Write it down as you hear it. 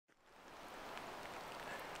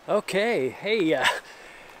Okay, hey,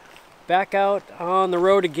 back out on the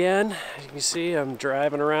road again. As you can see, I'm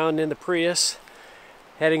driving around in the Prius,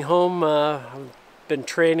 heading home. I've been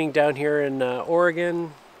training down here in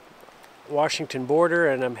Oregon, Washington border,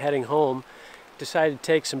 and I'm heading home. Decided to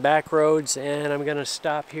take some back roads, and I'm gonna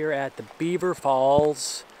stop here at the Beaver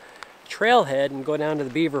Falls trailhead and go down to the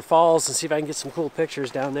Beaver Falls and see if I can get some cool pictures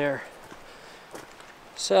down there.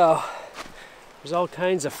 So, there's all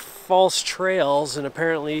kinds of false trails, and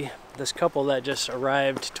apparently this couple that just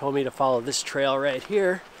arrived told me to follow this trail right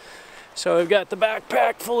here. So I've got the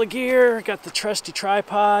backpack full of gear, got the trusty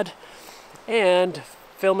tripod, and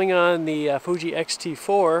filming on the Fuji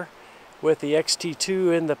X-T4 with the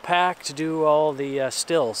X-T2 in the pack to do all the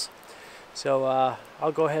stills. So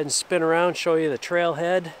I'll go ahead and spin around, show you the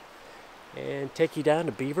trailhead, and take you down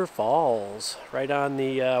to Beaver Falls, right on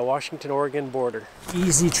the Washington-Oregon border.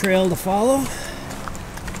 Easy trail to follow.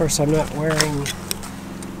 Of course, I'm not wearing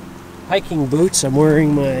hiking boots. I'm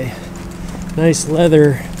wearing my nice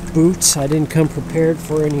leather boots. I didn't come prepared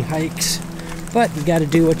for any hikes, but you gotta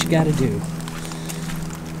do what you gotta do.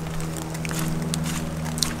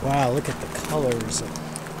 Wow, look at the colors.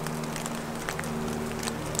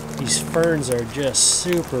 These ferns are just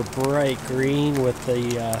super bright green with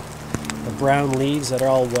the brown leaves that are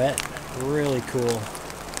all wet. Really cool.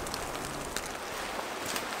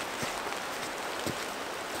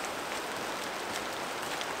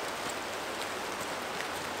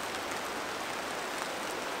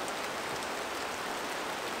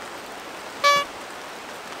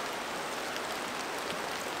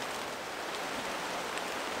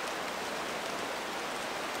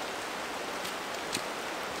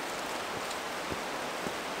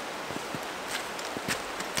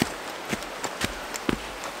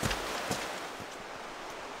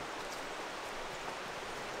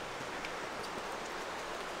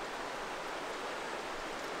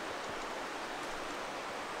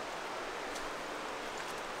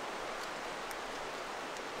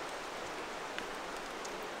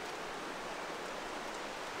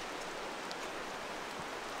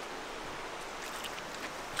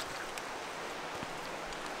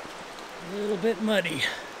 A little bit muddy.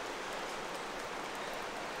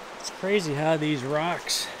 It's crazy how these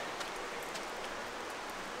rocks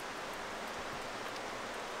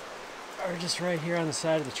are just right here on the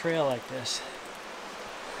side of the trail like this.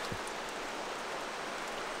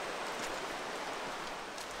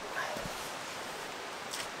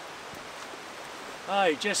 Oh,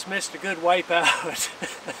 you just missed a good wipeout.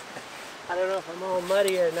 I don't know if I'm all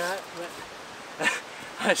muddy or not, but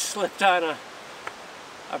I slipped on a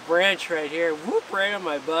branch right here, whoop, right on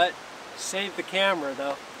my butt. Saved the camera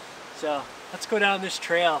though. So let's go down this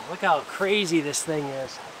trail. Look how crazy this thing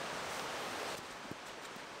is.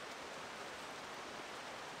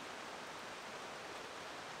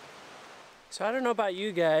 So I don't know about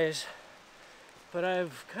you guys, but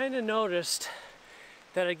I've kind of noticed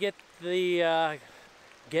that I get the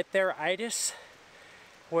get there-itis,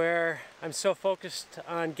 where I'm so focused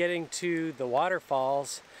on getting to the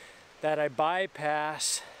waterfalls that I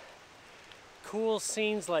bypass cool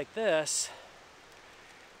scenes like this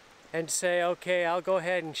and say, okay, I'll go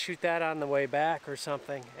ahead and shoot that on the way back or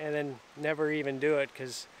something, and then never even do it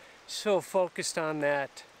because so focused on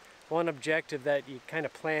that one objective that you kind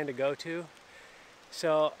of plan to go to.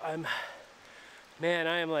 So I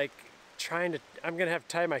am like I'm gonna have to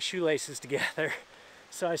tie my shoelaces together.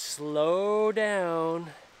 So I slow down,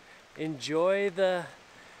 enjoy the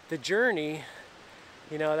journey.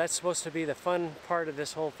 You know, that's supposed to be the fun part of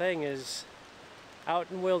this whole thing, is out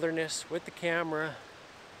in wilderness with the camera,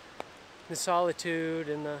 the solitude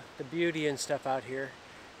and the beauty and stuff out here,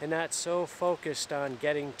 and not so focused on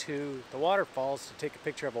getting to the waterfalls to take a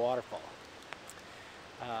picture of a waterfall.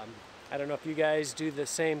 I don't know if you guys do the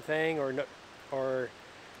same thing or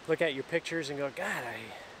look at your pictures and go, God,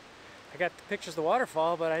 I got the pictures of the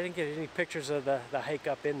waterfall, but I didn't get any pictures of the hike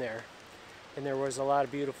up in there. And there was a lot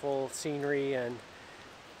of beautiful scenery and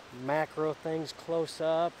macro things close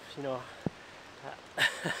up. You know,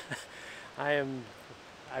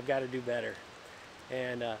 I've got to do better.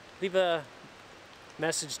 And leave a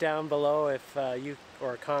message down below if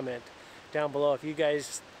or a comment down below if you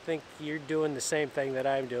guys think you're doing the same thing that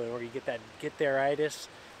I'm doing, where you get there-itis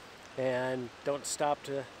and don't stop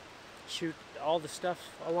to shoot all the stuff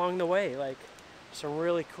along the way, like some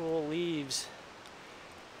really cool leaves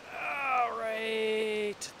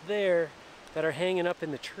right there that are hanging up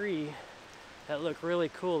in the tree that look really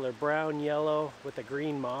cool. They're brown yellow with the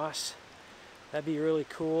green moss. That'd be really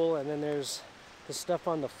cool. And then there's the stuff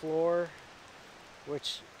on the floor,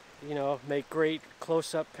 which, you know, make great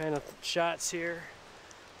close-up kind of shots here,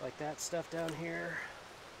 like that stuff down here.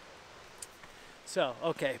 So,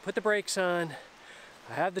 okay, put the brakes on.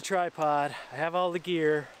 I have the tripod. I have all the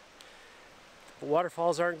gear. The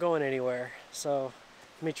waterfalls aren't going anywhere. So,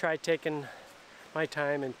 let me try taking my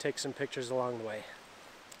time and take some pictures along the way.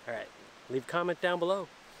 All right, leave a comment down below.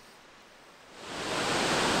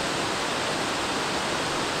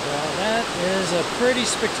 Well, that is a pretty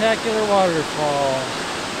spectacular waterfall.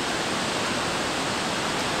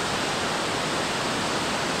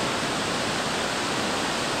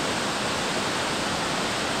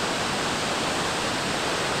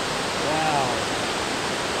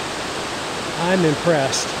 I'm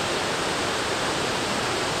impressed.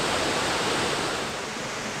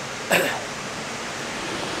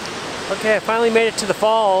 Okay, I finally made it to the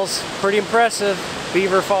falls. Pretty impressive,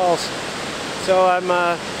 Beaver Falls. So I'm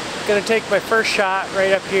gonna take my first shot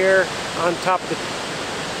right up here on top of the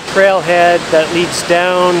trailhead that leads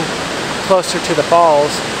down closer to the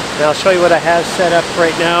falls. And I'll show you what I have set up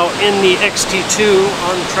right now in the XT2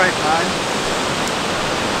 on the tripod.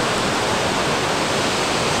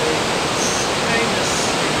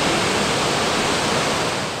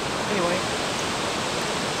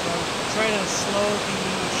 Trying to slow the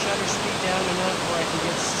shutter speed down enough where I can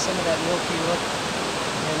get some of that milky look,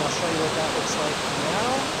 and I'll show you what that looks like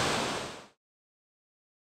now.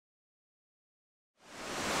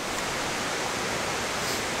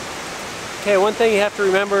 Okay, one thing you have to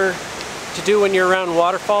remember to do when you're around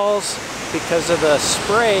waterfalls, because of the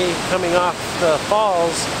spray coming off the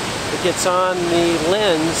falls, it gets on the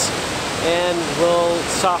lens and will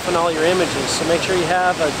soften all your images. So make sure you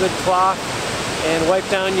have a good cloth and wipe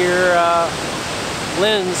down your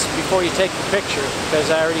lens before you take the picture, because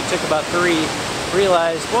I already took about 3,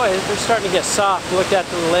 realized, boy, they're starting to get soft. Looked at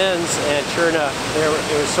the lens, and sure enough,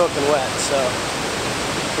 it was soaking wet. So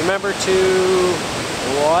remember to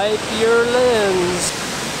wipe your lens.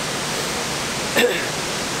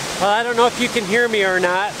 Well, I don't know if you can hear me or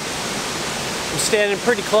not. I'm standing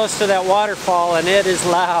pretty close to that waterfall, and it is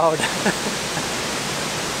loud.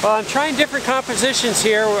 Well, I'm trying different compositions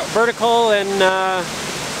here, vertical and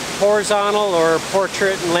horizontal, or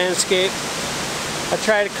portrait and landscape. I've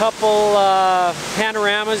tried a couple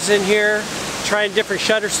panoramas in here, trying different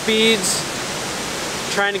shutter speeds,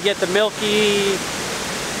 trying to get the milky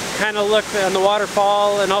kind of look on the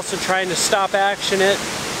waterfall, and also trying to stop action it.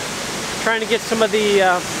 Trying to get some of the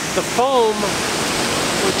foam,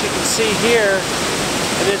 which you can see here,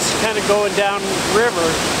 and it's kind of going down river.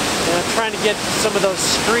 And I'm trying to get some of those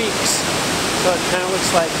streaks, so it kind of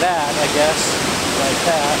looks like that, I guess, like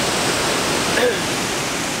that.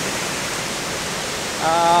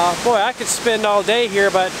 Boy, I could spend all day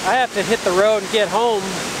here, but I have to hit the road and get home.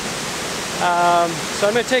 So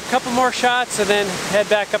I'm going to take a couple more shots and then head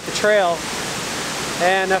back up the trail.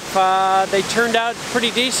 And if they turned out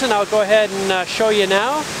pretty decent, I'll go ahead and show you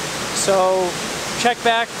now. So check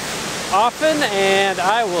back often, and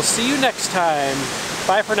I will see you next time.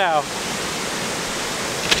 Bye for now.